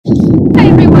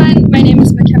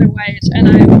and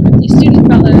I'm one of the student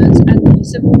fellows at the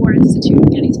Civil War Institute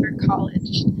at Gettysburg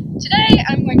College. Today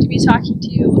I'm going to be talking to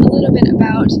you a little bit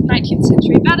about 19th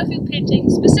century battlefield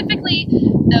paintings, specifically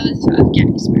those of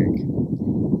Gettysburg.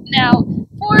 Now,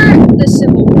 for the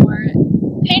Civil War,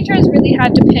 painters really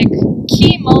had to pick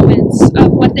key moments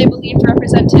of what they believed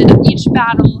represented each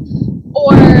battle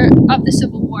or of the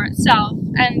Civil War itself.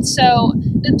 And so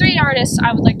the three artists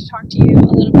I would like to talk to you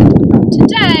a little bit about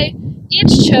today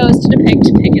each chose to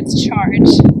depict Pickett's charge.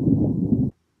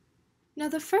 Now,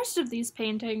 the first of these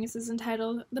paintings is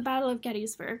entitled The Battle of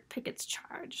Gettysburg, Pickett's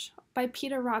Charge, by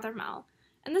Peter Rothermel,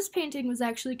 and this painting was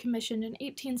actually commissioned in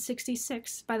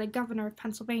 1866 by the governor of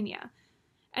Pennsylvania,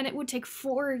 and it would take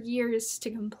 4 years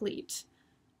to complete.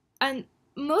 And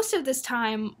most of this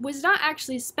time was not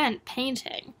actually spent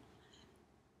painting.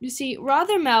 You see,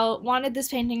 Rothermel wanted this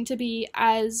painting to be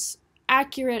as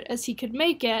accurate as he could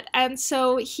make it, and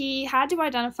so he had to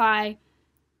identify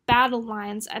battle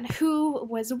lines and who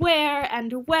was where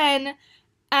and when,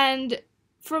 and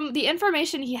from the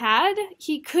information he had,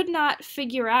 he could not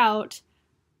figure out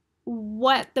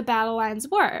what the battle lines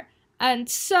were. And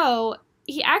so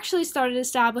he actually started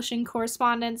establishing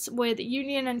correspondence with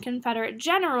Union and Confederate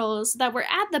generals that were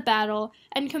at the battle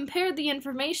and compared the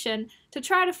information to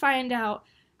try to find out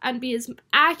and be as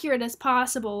accurate as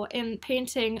possible in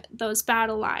painting those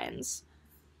battle lines.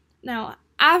 Now,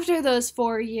 after those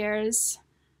 4 years,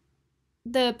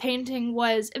 the painting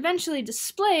was eventually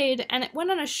displayed, and it went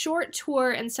on a short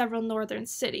tour in several northern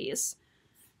cities.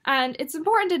 And it's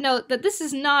important to note that this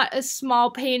is not a small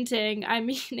painting. I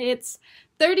mean, it's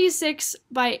 36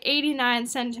 by 89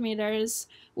 centimeters,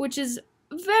 which is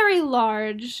very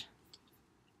large.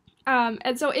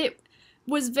 And so it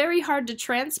was very hard to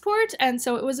transport, and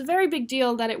so it was a very big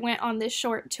deal that it went on this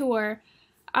short tour.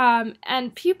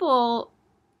 And people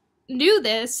knew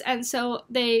this, and so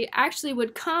they actually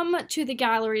would come to the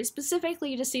gallery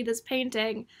specifically to see this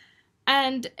painting,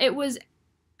 and it was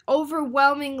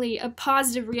overwhelmingly a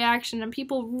positive reaction, and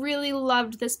people really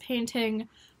loved this painting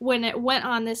when it went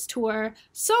on this tour,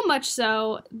 so much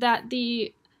so that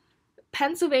the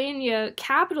Pennsylvania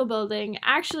Capitol building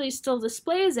actually still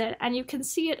displays it, and you can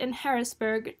see it in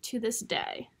Harrisburg to this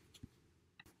day.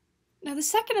 Now, the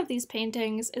second of these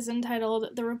paintings is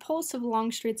entitled The Repulse of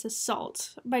Longstreet's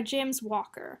Assault by James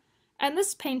Walker, and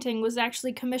this painting was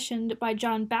actually commissioned by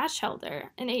John Batchelder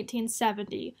in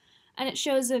 1870, and it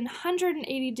shows a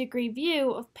 180-degree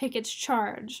view of Pickett's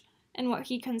charge in what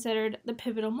he considered the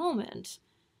pivotal moment.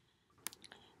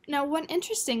 Now, one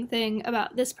interesting thing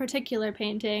about this particular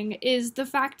painting is the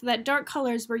fact that dark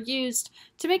colors were used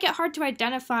to make it hard to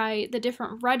identify the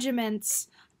different regiments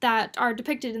that are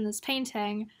depicted in this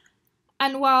painting.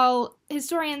 And while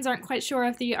historians aren't quite sure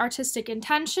of the artistic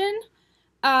intention,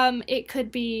 it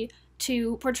could be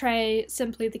to portray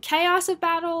simply the chaos of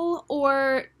battle,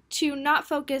 or to not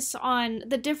focus on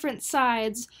the different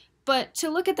sides, but to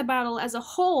look at the battle as a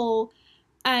whole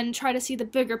and try to see the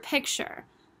bigger picture.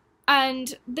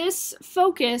 And this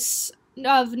focus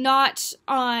of not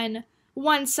on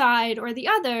one side or the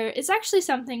other is actually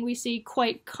something we see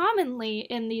quite commonly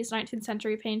in these 19th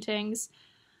century paintings,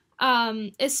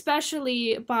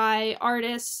 especially by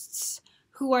artists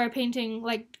who are painting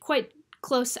like quite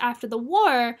close after the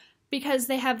war, because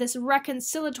they have this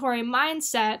reconciliatory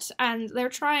mindset and they're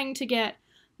trying to get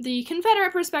the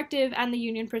Confederate perspective and the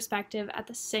Union perspective at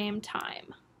the same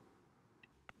time.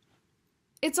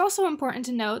 It's also important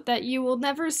to note that you will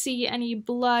never see any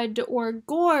blood or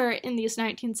gore in these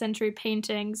 19th century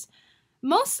paintings,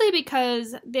 mostly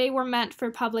because they were meant for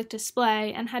public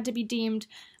display and had to be deemed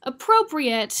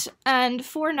appropriate, and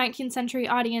for 19th century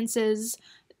audiences,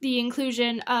 the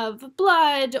inclusion of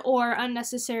blood or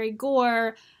unnecessary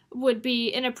gore would be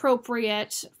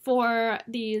inappropriate for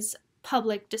these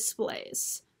public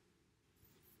displays.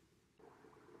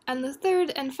 And the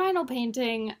third and final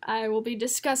painting I will be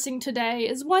discussing today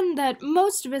is one that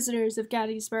most visitors of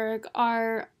Gettysburg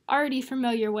are already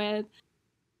familiar with,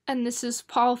 and this is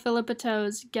Paul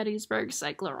Philippeteau's Gettysburg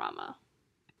Cyclorama.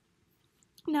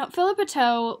 Now,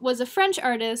 Philippeteau was a French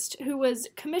artist who was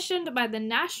commissioned by the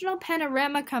National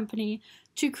Panorama Company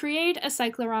to create a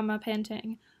cyclorama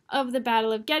painting of the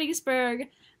Battle of Gettysburg,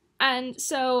 and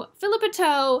so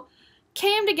Philippeteau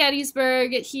came to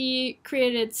Gettysburg. He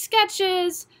created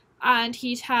sketches, and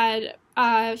he had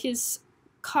his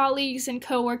colleagues and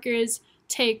co-workers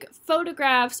take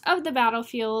photographs of the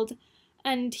battlefield,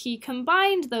 and he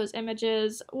combined those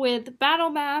images with battle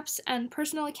maps and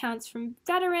personal accounts from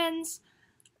veterans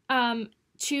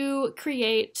to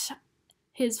create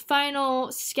his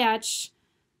final sketch,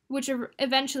 which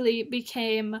eventually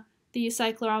became the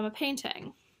cyclorama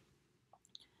painting.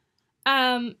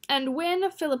 And when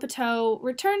Philippetto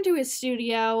returned to his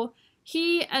studio,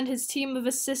 he and his team of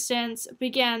assistants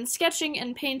began sketching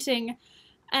and painting,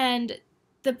 and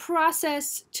the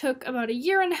process took about a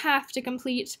year and a half to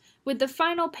complete, with the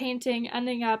final painting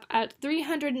ending up at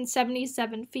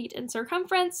 377 feet in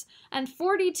circumference and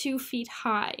 42 feet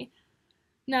high.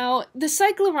 Now, the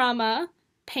cyclorama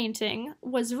painting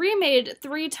was remade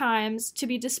 3 times to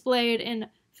be displayed in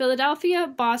Philadelphia,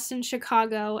 Boston,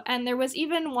 Chicago, and there was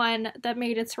even one that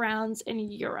made its rounds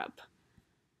in Europe.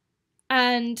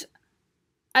 And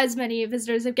as many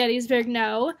visitors of Gettysburg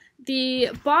know, the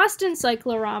Boston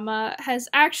cyclorama has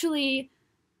actually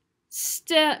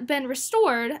been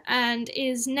restored and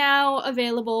is now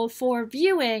available for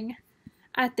viewing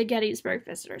at the Gettysburg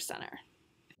Visitor Center.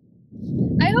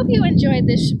 I hope you enjoyed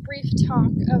this brief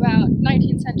talk about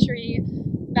 19th century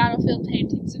battlefield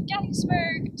paintings of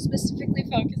Gettysburg, specifically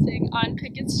focusing on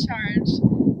Pickett's charge.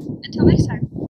 Until next time.